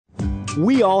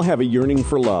We all have a yearning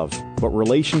for love, but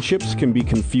relationships can be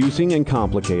confusing and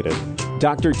complicated.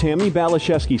 Dr. Tammy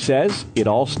Balashevsky says it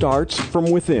all starts from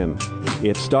within.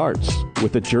 It starts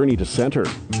with a journey to center.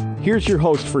 Here's your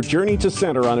host for Journey to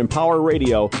Center on Empower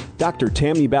Radio, Dr.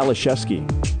 Tammy Balashevsky.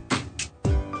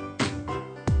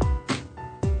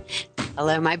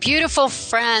 Hello, my beautiful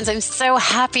friends. I'm so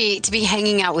happy to be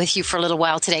hanging out with you for a little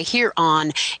while today here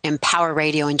on Empower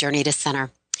Radio and Journey to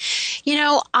Center. You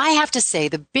know, I have to say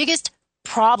the biggest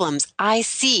problems I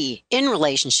see in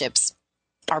relationships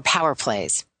are power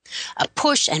plays. A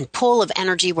push and pull of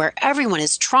energy where everyone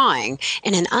is trying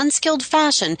in an unskilled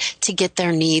fashion to get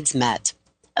their needs met.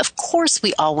 Of course,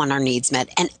 we all want our needs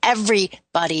met, and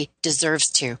everybody deserves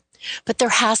to. But there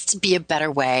has to be a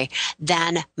better way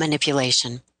than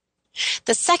manipulation.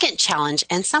 The second challenge,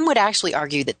 and some would actually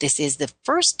argue that this is the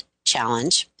first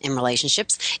challenge in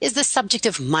relationships, is the subject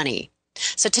of money.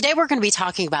 So today we're going to be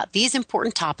talking about these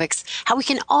important topics, how we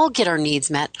can all get our needs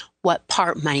met, what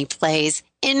part money plays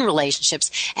in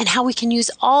relationships, and how we can use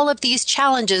all of these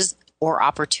challenges or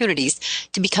opportunities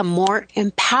to become more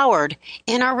empowered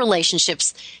in our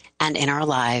relationships and in our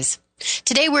lives.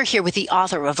 Today we're here with the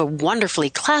author of a wonderfully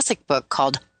classic book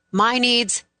called My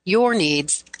Needs, Your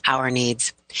Needs, Our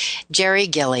Needs, Jerry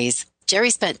Gillies. Jerry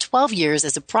spent 12 years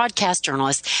as a broadcast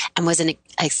journalist and was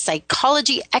a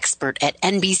psychology expert at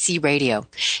NBC Radio.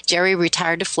 Jerry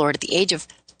retired to Florida at the age of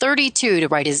 32 to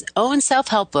write his own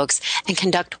self-help books and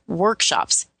conduct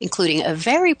workshops, including a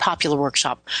very popular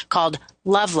workshop called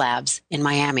Love Labs in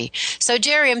Miami. So,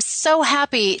 Jerry, I'm so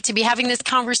happy to be having this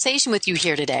conversation with you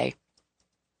here today.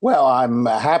 Well, I'm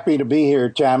happy to be here,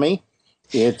 Tammy.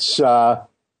 This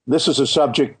is a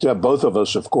subject both of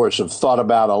us, of course, have thought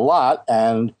about a lot,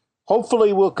 and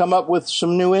hopefully we'll come up with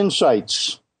some new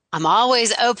insights. I'm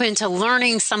always open to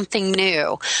learning something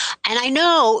new. And I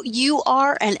know you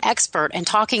are an expert in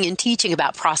talking and teaching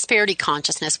about prosperity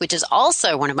consciousness, which is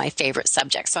also one of my favorite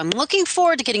subjects. So I'm looking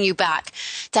forward to getting you back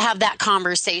to have that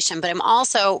conversation. But I'm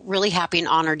also really happy and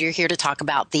honored you're here to talk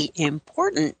about the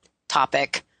important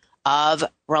topic of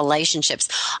relationships.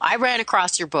 I ran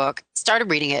across your book,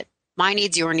 started reading it, My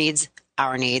Needs, Your Needs,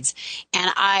 Our Needs,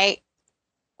 and I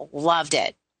loved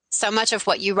it. So much of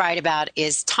what you write about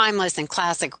is timeless and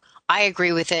classic. I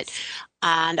agree with it.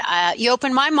 And you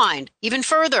opened my mind even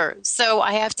further. So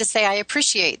I have to say I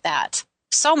appreciate that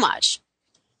so much.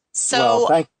 So,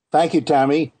 well, thank you,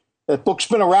 Tammy. That book's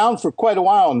been around for quite a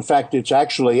while. In fact, it's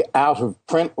actually out of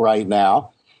print right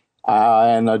now.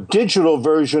 And a digital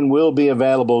version will be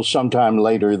available sometime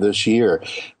later this year.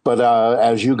 But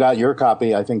as you got your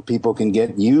copy, I think people can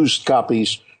get used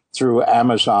copies through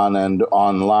Amazon and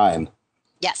online.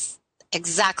 Yes,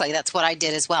 exactly. That's what I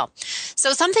did as well.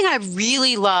 So something I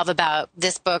really love about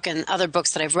this book and other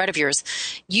books that I've read of yours,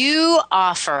 you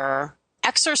offer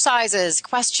exercises,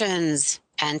 questions,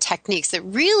 and techniques that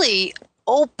really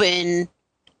open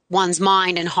one's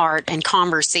mind and heart and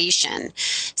conversation.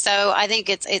 So I think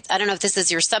it's I don't know if this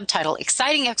is your subtitle,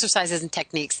 Exciting Exercises and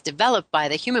Techniques Developed by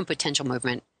the Human Potential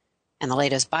Movement and the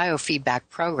latest biofeedback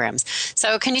programs.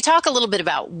 So can you talk a little bit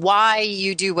about why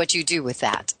you do what you do with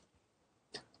that?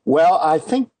 Well, I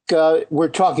think we're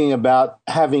talking about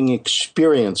having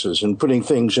experiences and putting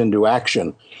things into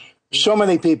action. So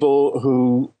many people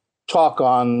who talk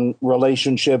on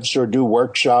relationships or do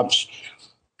workshops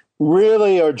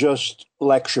really are just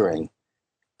lecturing.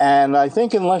 And I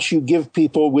think unless you give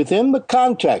people within the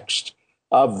context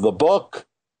of the book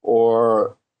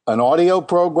or an audio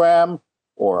program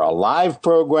or a live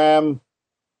program,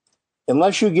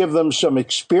 unless you give them some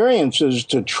experiences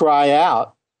to try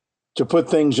out, to put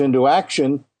things into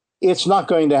action, it's not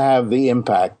going to have the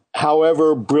impact.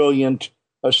 However brilliant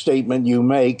a statement you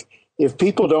make, if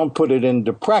people don't put it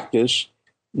into practice,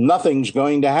 nothing's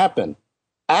going to happen.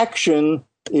 Action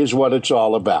is what it's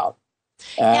all about.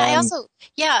 And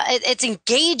it's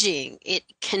engaging. It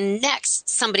connects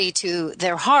somebody to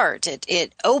their heart.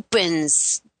 It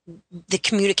opens the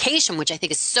communication, which I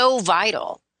think is so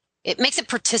vital. It makes it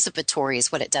participatory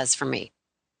is what it does for me.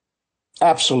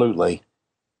 Absolutely.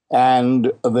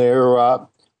 And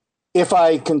if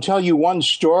I can tell you one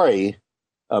story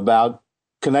about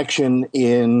connection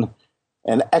in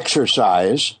an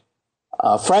exercise,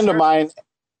 a friend of mine,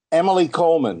 Emily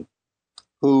Coleman,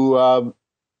 who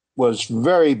was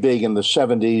very big in the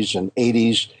 70s and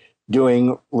 80s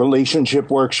doing relationship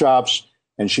workshops,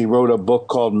 and she wrote a book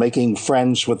called Making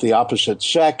Friends with the Opposite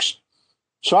Sex.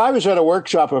 So I was at a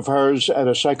workshop of hers at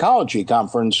a psychology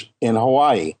conference in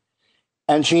Hawaii.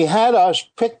 And she had us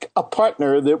pick a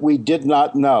partner that we did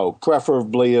not know,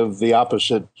 preferably of the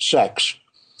opposite sex.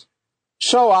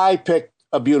 So I picked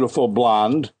a beautiful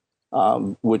blonde,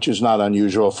 which is not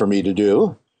unusual for me to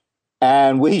do.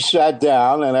 And we sat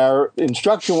down, and our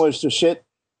instruction was to sit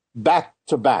back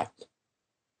to back.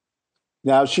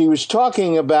 Now, she was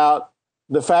talking about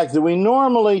the fact that we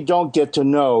normally don't get to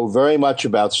know very much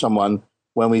about someone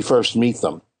when we first meet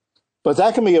them. But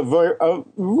that can be a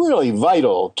really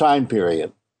vital time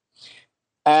period.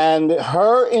 And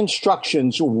her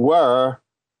instructions were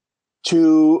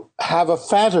to have a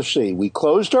fantasy. We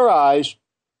closed our eyes,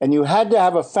 and you had to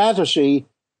have a fantasy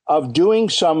of doing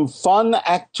some fun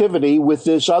activity with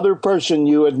this other person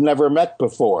you had never met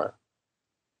before.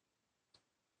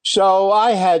 So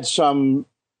I had some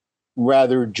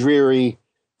rather dreary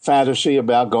fantasy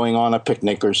about going on a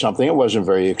picnic or something. It wasn't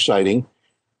very exciting.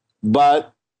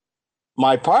 But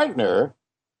my partner,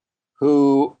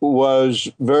 who was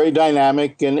very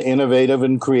dynamic and innovative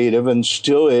and creative and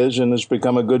still is and has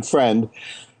become a good friend,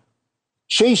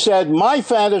 she said, my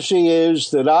fantasy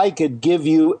is that I could give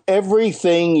you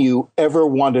everything you ever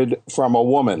wanted from a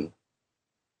woman.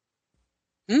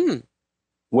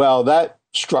 Well, that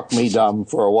struck me dumb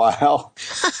for a while.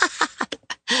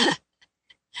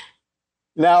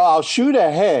 Now, I'll shoot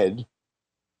ahead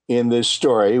in this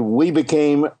story.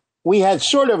 We had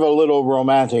sort of a little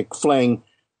romantic fling,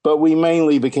 but we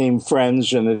mainly became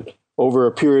friends over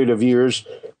a period of years.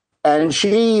 And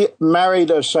she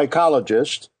married a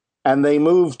psychologist, and they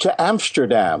moved to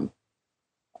Amsterdam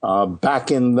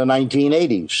back in the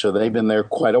 1980s. So they've been there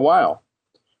quite a while.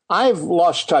 I've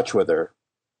lost touch with her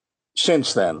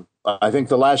since then. I think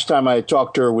the last time I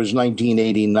talked to her was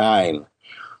 1989.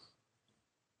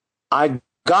 I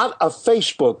got a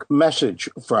Facebook message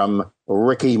from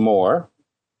Ricky Moore,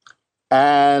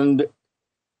 and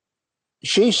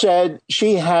she said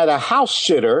she had a house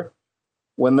sitter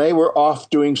when they were off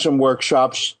doing some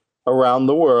workshops around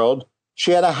the world.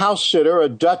 She had a house sitter, a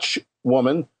Dutch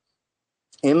woman,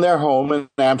 in their home in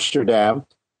Amsterdam,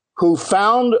 who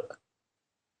found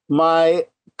my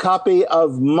copy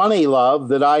of Money Love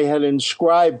that I had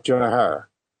inscribed to her,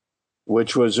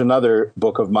 which was another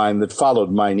book of mine that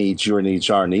followed My Needs, Your Needs,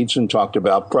 Our Needs, and talked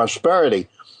about prosperity.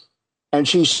 And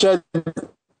she said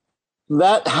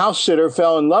that house sitter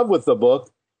fell in love with the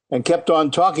book and kept on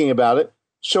talking about it.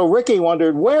 So Ricky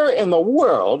wondered, where in the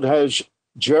world has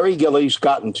Jerry Gillies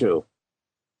gotten to?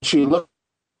 She looked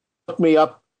me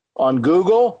up on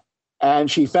Google, and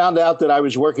she found out that I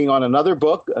was working on another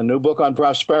book, a new book on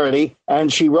prosperity,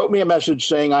 and she wrote me a message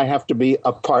saying I have to be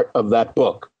a part of that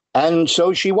book. And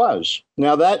so she was.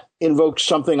 Now, that invokes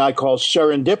something I call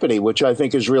serendipity, which I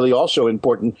think is really also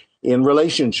important in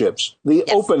relationships. The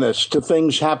openness to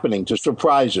things happening, to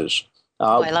surprises.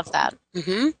 I love that.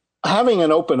 Mm-hmm. Having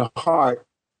an open heart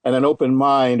and an open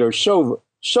mind are so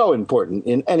important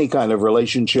in any kind of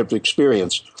relationship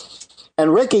experience.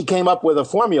 And Ricky came up with a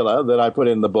formula that I put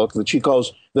in the book that she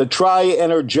calls the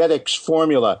Tri-Energetics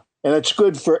formula. And it's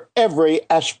good for every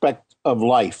aspect of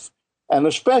life, and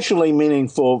especially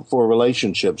meaningful for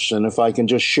relationships. And if I can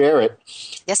just share it,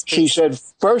 yes, please. She said,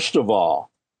 first of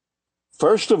all,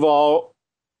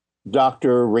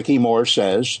 Dr. Ricky Moore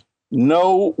says,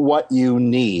 know what you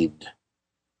need.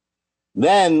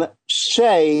 Then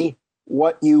say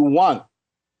what you want.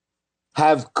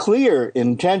 Have clear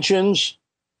intentions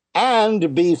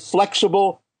and be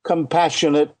flexible,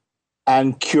 compassionate,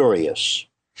 and curious.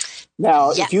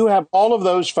 Now, if you have all of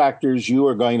those factors, you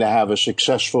are going to have a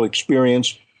successful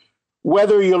experience,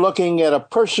 whether you're looking at a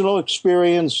personal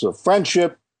experience, a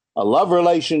friendship, a love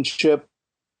relationship,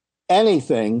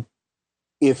 anything.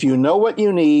 If you know what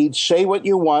you need, say what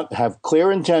you want, have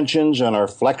clear intentions, and are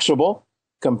flexible,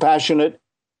 compassionate,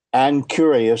 and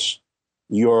curious,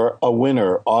 you're a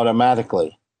winner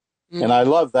automatically. Mm-hmm. And I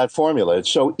love that formula. It's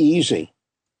so easy.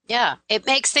 Yeah, it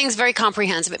makes things very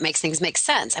comprehensive. It makes things make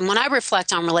sense. And when I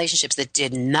reflect on relationships that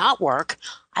did not work,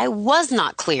 I was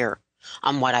not clear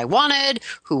on what I wanted,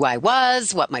 who I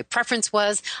was, what my preference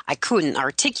was. I couldn't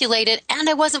articulate it, and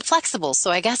I wasn't flexible.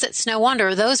 So I guess it's no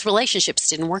wonder those relationships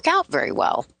didn't work out very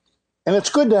well. And it's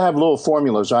good to have little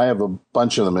formulas. I have a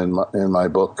bunch of them in my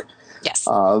book. Yes.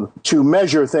 To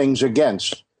measure things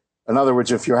against. In other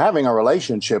words, if you're having a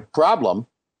relationship problem,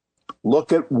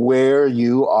 look at where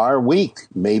you are weak.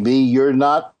 Maybe you're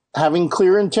not having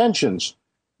clear intentions.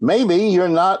 Maybe you're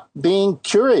not being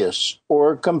curious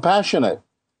or compassionate.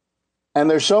 And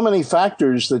there's so many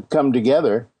factors that come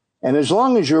together. And as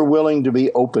long as you're willing to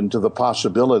be open to the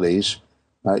possibilities,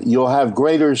 you'll have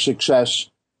greater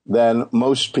success than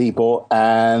most people,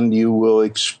 and you will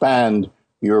expand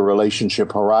your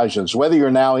relationship horizons, whether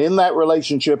you're now in that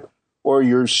relationship or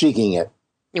you're seeking it.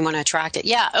 You want to attract it.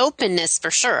 Yeah, openness for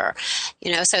sure.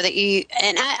 So that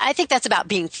and I think that's about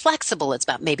being flexible. It's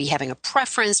about maybe having a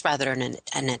preference rather than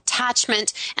an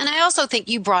attachment. And I also think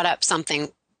you brought up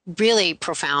something really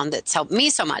profound that's helped me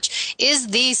so much is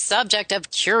the subject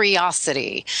of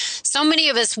curiosity. So many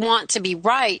of us want to be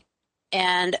right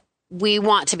and we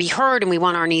want to be heard and we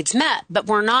want our needs met, but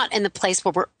we're not in the place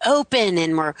where we're open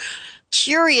and we're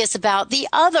curious about the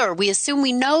other. We assume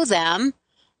we know them,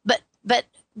 but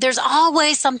there's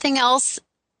always something else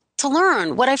to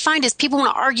learn. What I find is people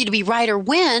want to argue to be right or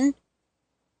win,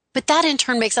 but that in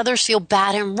turn makes others feel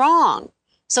bad and wrong.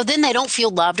 So then they don't feel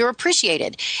loved or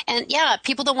appreciated. And yeah,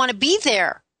 people don't want to be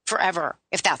there forever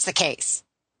if that's the case.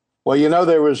 Well,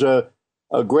 there was a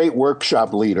great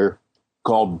workshop leader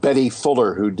called Betty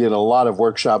Fuller who did a lot of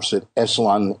workshops at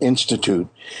Esalen Institute.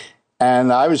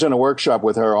 And I was in a workshop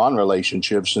with her on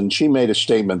relationships, and she made a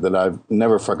statement that I've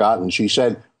never forgotten. She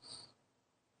said,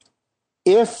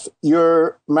 if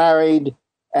you're married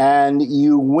and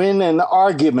you win an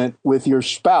argument with your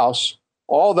spouse,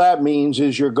 all that means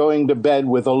is you're going to bed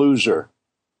with a loser.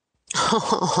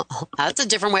 That's a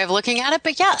different way of looking at it,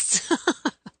 but yes.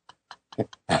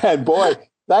 And boy,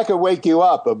 that could wake you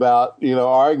up about,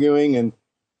 arguing and,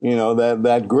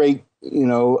 that great,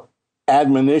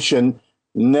 admonition,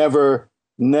 never,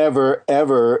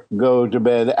 ever go to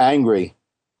bed angry.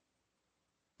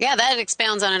 Yeah, that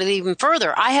expounds on it even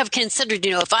further. I have considered,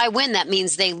 if I win, that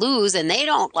means they lose and they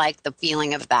don't like the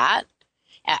feeling of that.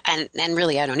 And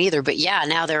really, I don't either. But yeah,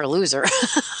 now they're a loser.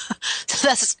 So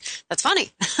that's funny.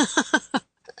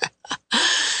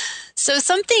 So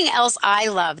something else I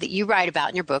love that you write about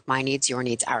in your book, My Needs, Your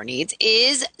Needs, Our Needs,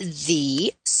 is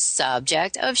the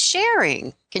subject of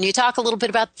sharing. Can you talk a little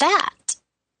bit about that?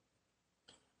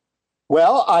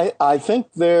 Well, I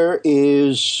think there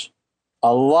is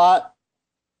a lot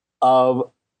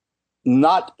of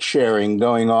not sharing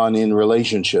going on in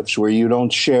relationships where you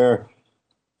don't share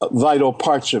vital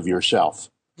parts of yourself.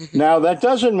 Mm-hmm. Now, that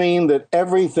doesn't mean that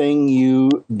everything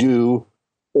you do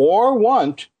or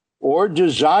want or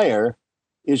desire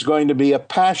is going to be a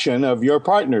passion of your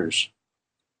partner's.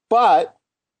 But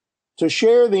to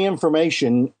share the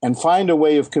information and find a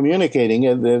way of communicating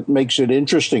it that makes it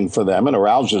interesting for them and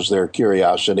arouses their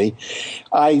curiosity,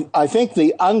 I think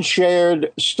the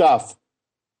unshared stuff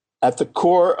at the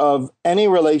core of any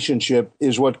relationship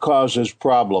is what causes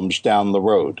problems down the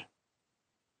road.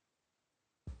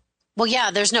 Well,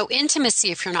 yeah, there's no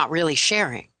intimacy if you're not really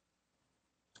sharing.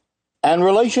 And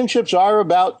relationships are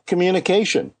about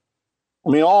communication. I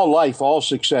mean, all life, all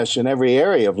success in every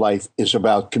area of life is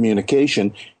about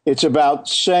communication. It's about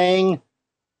saying,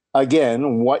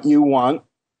 again, what you want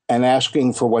and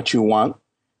asking for what you want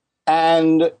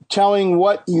and telling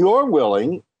what you're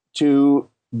willing to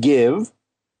give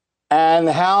and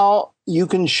how you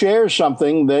can share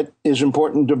something that is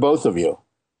important to both of you.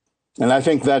 And I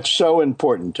think that's so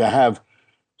important to have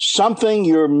something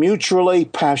you're mutually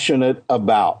passionate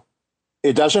about.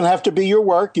 It doesn't have to be your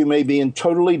work. You may be in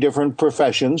totally different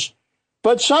professions,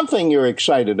 but something you're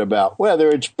excited about, whether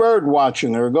it's bird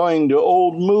watching or going to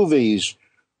old movies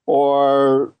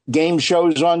or game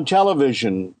shows on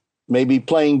television, maybe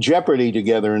playing Jeopardy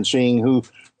together and seeing who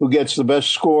gets the best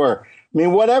score. I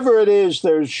mean, whatever it is,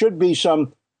 there should be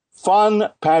some fun,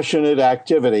 passionate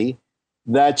activity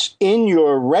that's in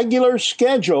your regular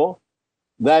schedule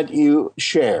that you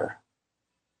share.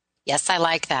 Yes, I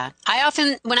like that. I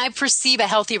often, when I perceive a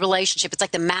healthy relationship, it's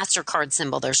like the MasterCard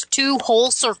symbol. There's two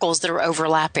whole circles that are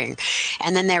overlapping.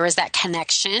 And then there is that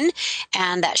connection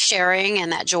and that sharing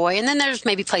and that joy. And then there's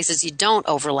maybe places you don't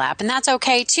overlap. And that's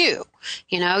okay too.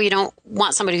 You don't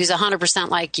want somebody who's 100%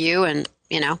 like you and,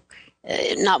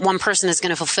 not one person is going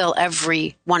to fulfill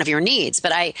every one of your needs.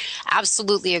 But I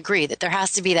absolutely agree that there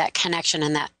has to be that connection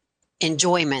and that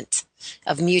enjoyment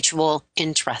of mutual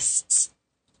interests.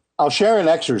 I'll share an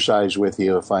exercise with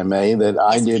you, if I may, that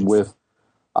I did with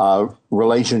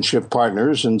relationship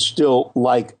partners and still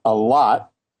like a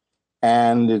lot.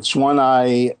 And it's one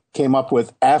I came up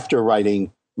with after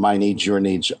writing My Needs, Your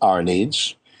Needs, Our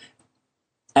Needs.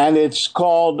 And it's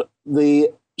called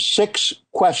the 6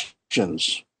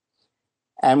 questions.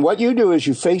 And what you do is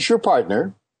you face your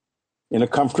partner in a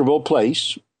comfortable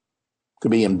place. It could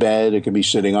be in bed, it could be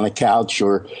sitting on a couch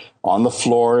or on the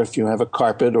floor if you have a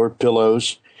carpet or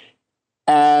pillows.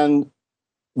 And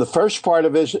the first part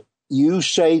of it is you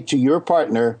say to your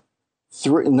partner,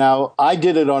 now I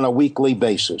did it on a weekly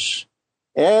basis.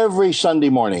 Every Sunday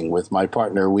morning with my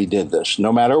partner, we did this,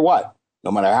 no matter what, no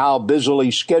matter how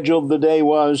busily scheduled the day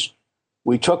was,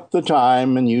 we took the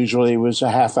time, and usually it was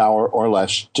a half hour or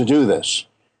less to do this.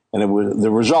 And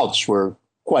the results were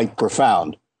quite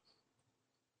profound.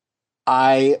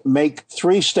 I make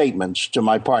three statements to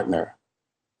my partner,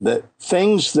 that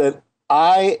things that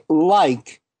I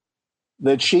like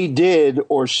that she did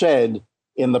or said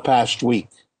in the past week.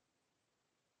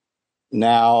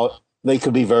 Now, they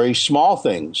could be very small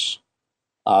things,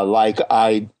 like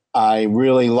I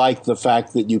really like the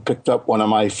fact that you picked up one of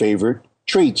my favorite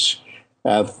treats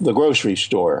at the grocery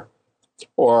store,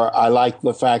 or I like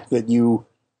the fact that you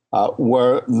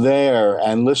were there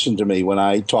and listened to me when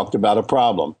I talked about a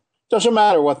problem. Doesn't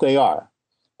matter what they are.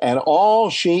 And all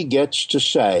she gets to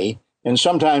say, and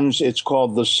sometimes it's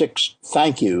called the 6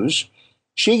 thank yous,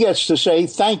 she gets to say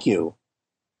thank you.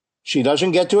 She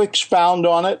doesn't get to expound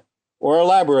on it or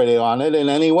elaborate on it in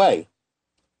any way.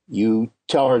 You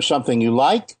tell her something you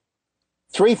like,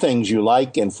 3 things you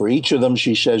like, and for each of them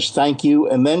she says thank you,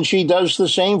 and then she does the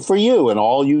same for you, and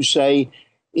all you say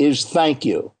is thank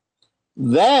you.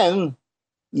 Then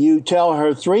you tell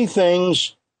her 3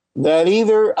 things that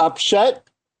either upset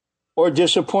or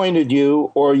disappointed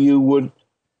you, or you would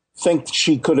think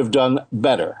she could have done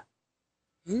better.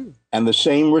 And the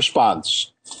same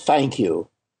response, thank you.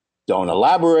 Don't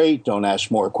elaborate, don't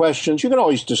ask more questions. You can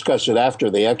always discuss it after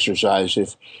the exercise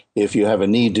if you have a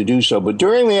need to do so. But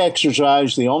during the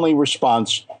exercise, the only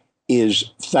response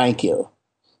is thank you.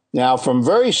 Now, from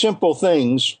very simple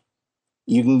things,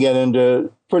 you can get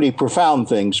into pretty profound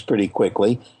things pretty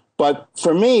quickly. But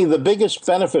for me, the biggest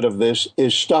benefit of this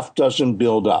is stuff doesn't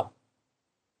build up.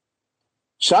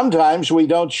 Sometimes we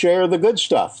don't share the good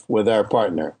stuff with our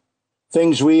partner,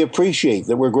 things we appreciate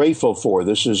that we're grateful for.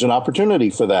 This is an opportunity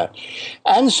for that.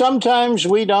 And sometimes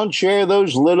we don't share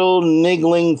those little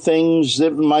niggling things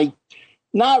that might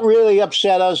not really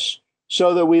upset us,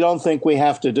 so that we don't think we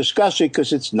have to discuss it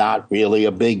because it's not really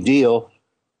a big deal.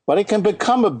 But it can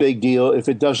become a big deal if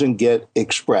it doesn't get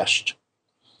expressed.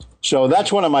 So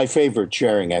that's one of my favorite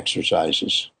sharing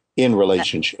exercises in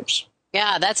relationships.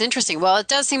 Yeah, that's interesting. Well, it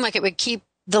does seem like it would keep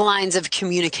the lines of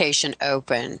communication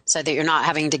open so that you're not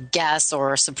having to guess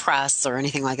or suppress or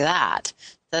anything like that.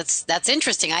 That's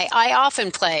interesting. I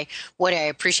often play what I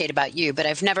appreciate about you, but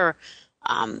I've never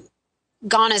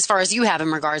gone as far as you have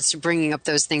in regards to bringing up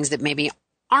those things that maybe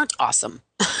aren't awesome.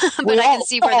 But I can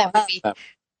see where that would be.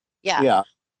 Yeah.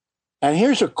 And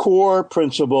here's a core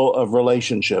principle of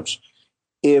relationships.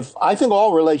 I think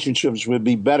all relationships would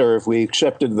be better if we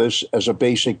accepted this as a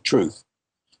basic truth.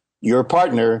 Your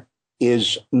partner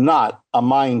is not a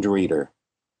mind reader.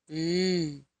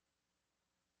 In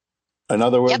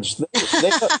other words,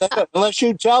 they, unless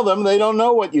you tell them, they don't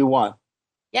know what you want.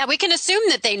 Yeah, we can assume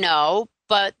that they know,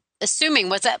 but assuming,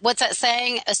 what's that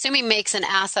saying? Assuming makes an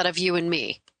ass out of you and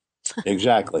me.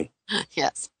 Exactly.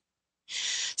 Yes.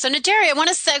 So, Najeri, I want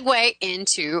to segue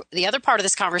into the other part of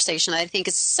this conversation that I think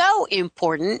is so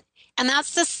important, and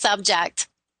that's the subject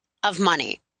of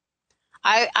money.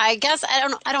 I guess I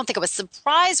don't think I was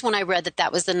surprised when I read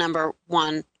that was the number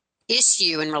one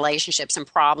issue in relationships and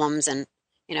problems, and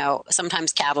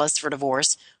sometimes catalysts for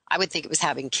divorce. I would think it was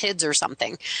having kids or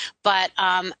something. But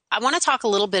I want to talk a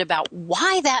little bit about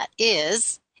why that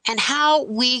is and how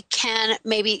we can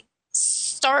maybe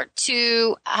start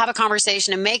to have a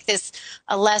conversation and make this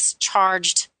a less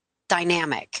charged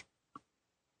dynamic.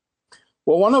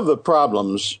 Well, one of the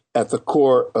problems at the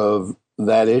core of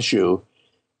that issue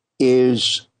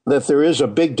is that there is a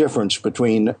big difference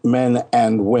between men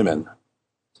and women.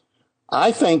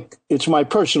 I think it's my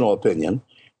personal opinion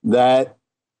that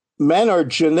men are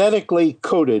genetically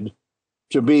coded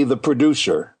to be the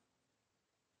producer,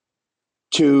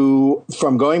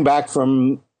 from going back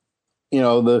from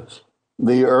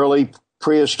the early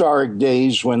prehistoric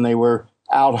days when they were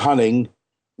out hunting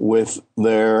with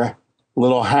their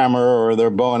little hammer or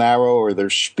their bow and arrow or their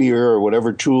spear or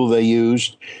whatever tool they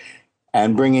used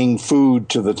and bringing food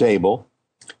to the table.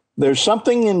 There's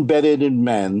something embedded in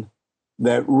men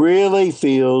that really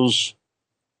feels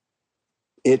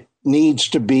it needs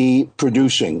to be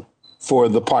producing for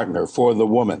the partner, for the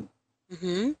woman.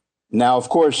 Mm-hmm. Now, of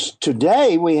course,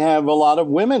 today we have a lot of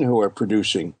women who are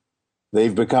producing.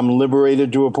 They've become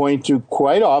liberated to a point to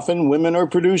quite often women are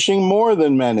producing more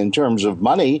than men in terms of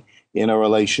money in a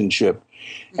relationship.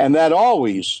 And that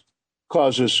always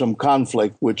causes some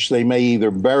conflict, which they may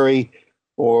either bury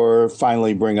or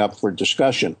finally bring up for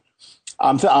discussion.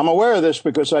 I'm aware of this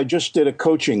because I just did a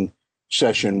coaching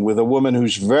session with a woman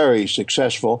who's very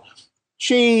successful.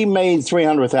 She made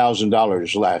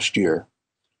 $300,000 last year.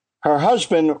 Her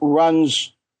husband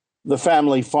runs the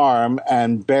family farm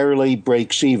and barely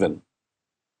breaks even.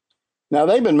 Now,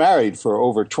 they've been married for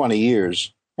over 20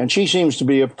 years, and she seems to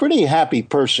be a pretty happy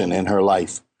person in her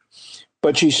life.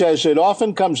 But she says it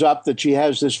often comes up that she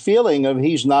has this feeling of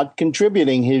he's not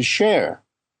contributing his share.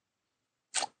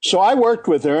 So I worked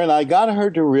with her and I got her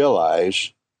to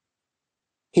realize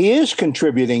he is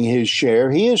contributing his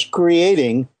share. He is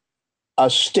creating a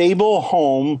stable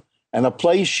home and a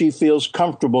place she feels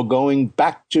comfortable going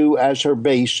back to as her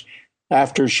base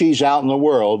after she's out in the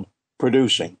world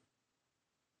producing.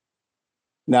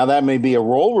 Now, that may be a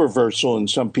role reversal in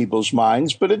some people's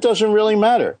minds, but it doesn't really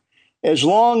matter. As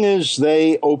long as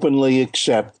they openly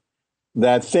accept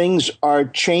that things are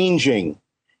changing,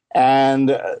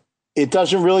 and it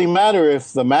doesn't really matter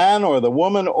if the man or the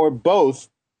woman or both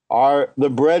are the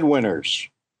breadwinners.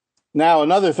 Now,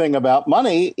 another thing about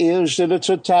money is that it's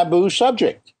a taboo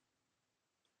subject.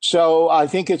 So I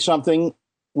think it's something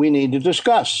we need to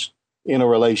discuss in a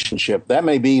relationship. That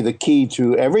may be the key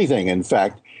to everything, in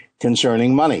fact,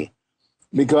 concerning money,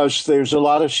 because there's a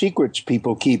lot of secrets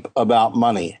people keep about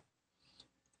money.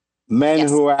 Men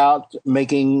who are out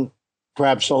making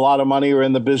perhaps a lot of money or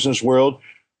in the business world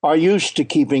are used to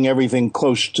keeping everything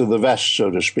close to the vest,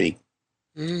 so to speak.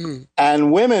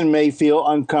 And women may feel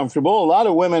uncomfortable. A lot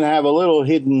of women have a little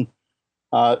hidden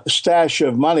stash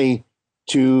of money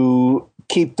to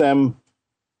keep them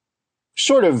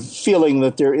sort of feeling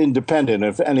that they're independent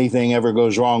if anything ever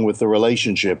goes wrong with the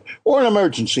relationship or an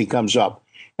emergency comes up.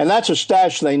 And that's a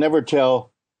stash they never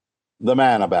tell the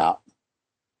man about.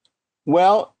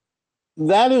 Well,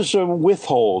 that is a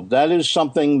withhold. That is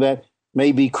something that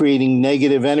may be creating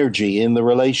negative energy in the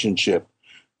relationship.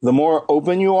 The more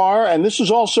open you are, and this is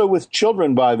also with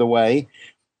children, by the way,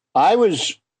 I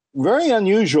was very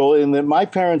unusual in that my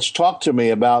parents talked to me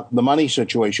about the money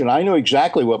situation. I knew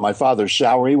exactly what my father's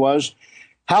salary was,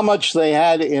 how much they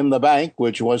had in the bank,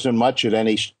 which wasn't much at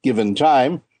any given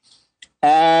time,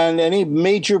 and any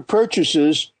major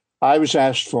purchases, I was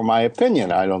asked for my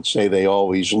opinion. I don't say they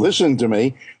always listened to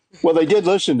me. Well, they did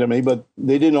listen to me, but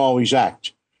they didn't always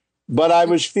act. But I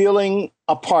was feeling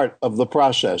a part of the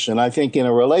process. And I think in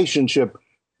a relationship,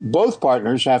 both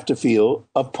partners have to feel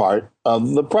a part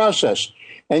of the process.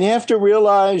 And you have to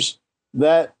realize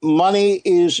that money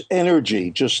is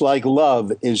energy, just like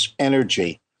love is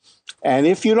energy. And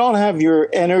if you don't have your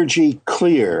energy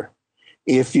clear,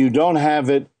 if you don't have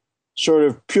it sort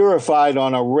of purified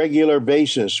on a regular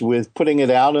basis with putting it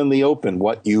out in the open,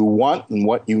 what you want and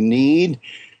what you need,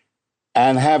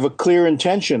 and have a clear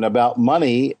intention about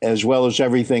money as well as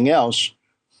everything else,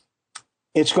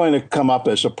 it's going to come up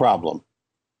as a problem.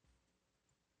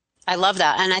 I love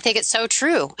that. And I think it's so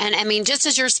true. And I mean, just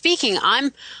as you're speaking,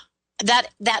 that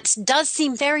does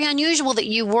seem very unusual that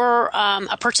you were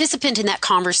a participant in that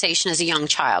conversation as a young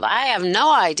child. I have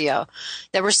no idea.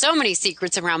 There were so many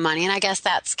secrets around money, and I guess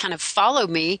that's kind of followed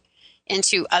me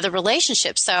into other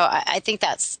relationships. So I think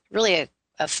that's really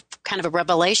a kind of a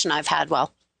revelation I've had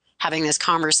while having this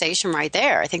conversation right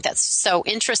there. I think that's so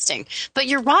interesting. But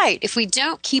you're right. If we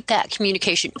don't keep that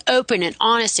communication open and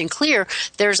honest and clear,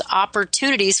 there's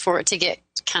opportunities for it to get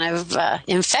kind of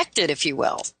infected, if you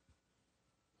will.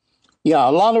 Yeah,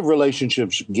 a lot of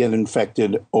relationships get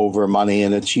infected over money,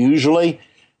 and it's usually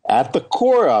at the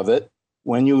core of it.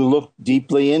 When you look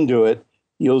deeply into it,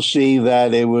 you'll see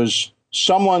that it was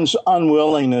someone's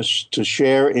unwillingness to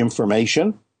share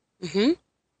information,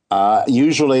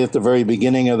 usually at the very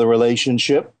beginning of the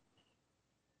relationship,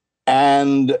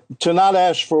 and to not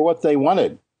ask for what they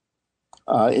wanted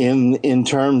in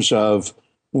terms of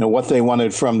what they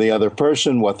wanted from the other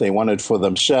person, what they wanted for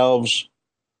themselves.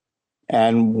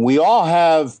 And we all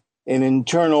have an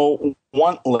internal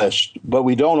want list, but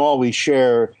we don't always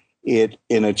share it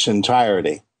in its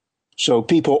entirety. So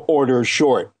people order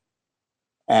short,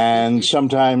 and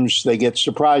sometimes they get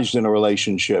surprised in a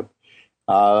relationship.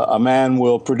 A man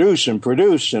will produce and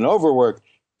overwork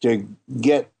to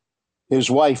get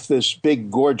his wife this big,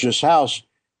 gorgeous house.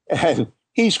 And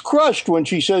he's crushed when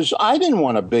she says, I didn't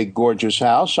want a big, gorgeous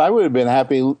house. I would have been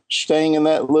happy staying in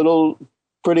that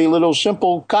pretty little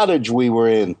simple cottage we were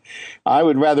in. I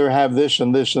would rather have this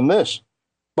and this and this.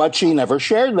 But she never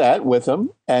shared that with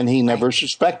him, and he never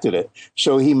suspected it.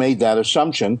 So he made that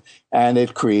assumption, and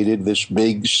it created this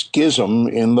big schism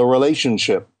in the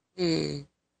relationship.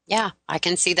 Yeah, I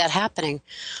can see that happening.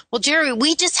 Well, Jerry,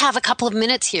 we just have a couple of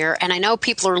minutes here, and I know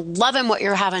people are loving what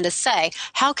you're having to say.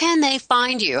 How can they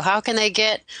find you? How can they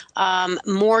get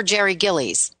more Jerry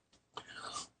Gillies?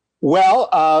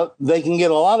 Well, they can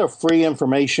get a lot of free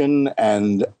information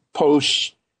and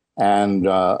posts and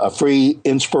a free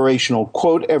inspirational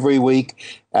quote every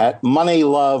week at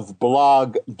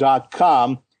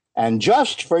moneyloveblog.com. And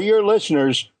just for your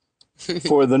listeners,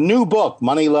 for the new book,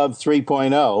 Money Love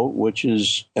 3.0, which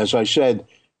is, as I said,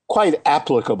 quite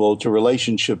applicable to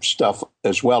relationship stuff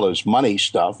as well as money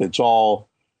stuff. It's all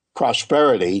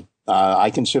prosperity. I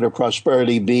consider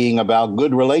prosperity being about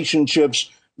good relationships,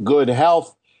 good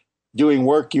health, doing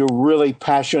work you're really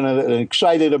passionate and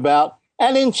excited about,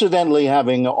 and incidentally,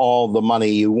 having all the money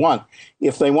you want.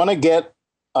 If they want to get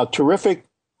a terrific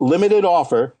limited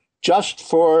offer just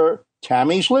for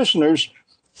Tammy's listeners,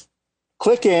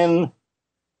 click in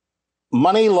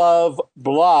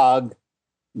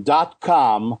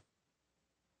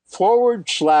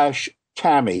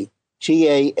moneyloveblog.com/Tammy,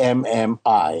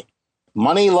 TAMMI.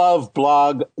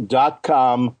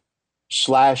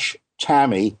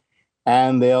 moneyloveblog.com/Tammy,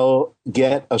 and they'll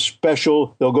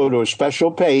go to a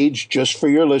special page just for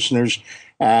your listeners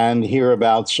and hear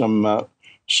about some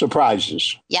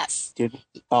surprises. Yes.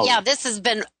 Yeah, this has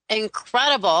been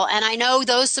incredible. And I know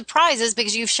those surprises,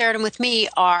 because you've shared them with me,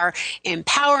 are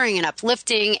empowering and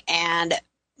uplifting, and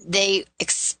they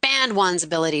expand one's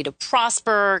ability to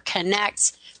prosper,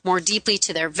 connect more deeply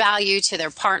to their value, to their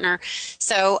partner.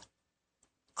 So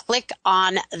click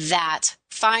on that.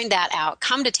 Find that out.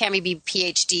 Come to Tammy B.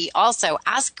 PhD. Also,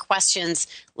 ask questions.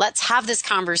 Let's have this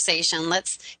conversation.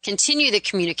 Let's continue the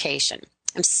communication.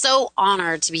 I'm so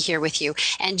honored to be here with you.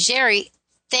 And Jerry,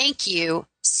 thank you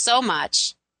so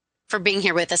much for being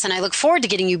here with us. And I look forward to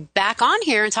getting you back on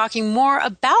here and talking more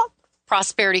about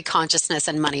prosperity consciousness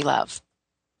and money love.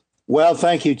 Well,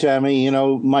 thank you, Tammy. You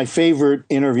know, my favorite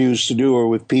interviews to do are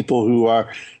with people who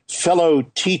are fellow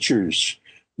teachers,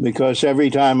 because every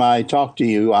time I talk to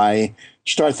you, I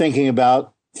start thinking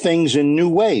about things in new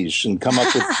ways and come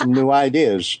up with some new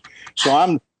ideas.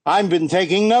 So I've been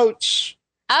taking notes.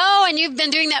 Oh, and you've been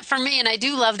doing that for me, and I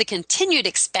do love the continued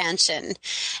expansion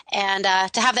and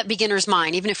to have that beginner's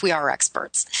mind, even if we are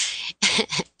experts.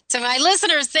 So my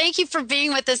listeners, thank you for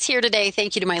being with us here today.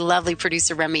 Thank you to my lovely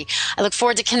producer, Remy. I look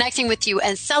forward to connecting with you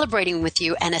and celebrating with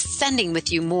you and ascending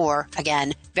with you more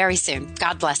again very soon.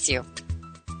 God bless you.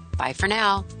 Bye for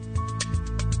now.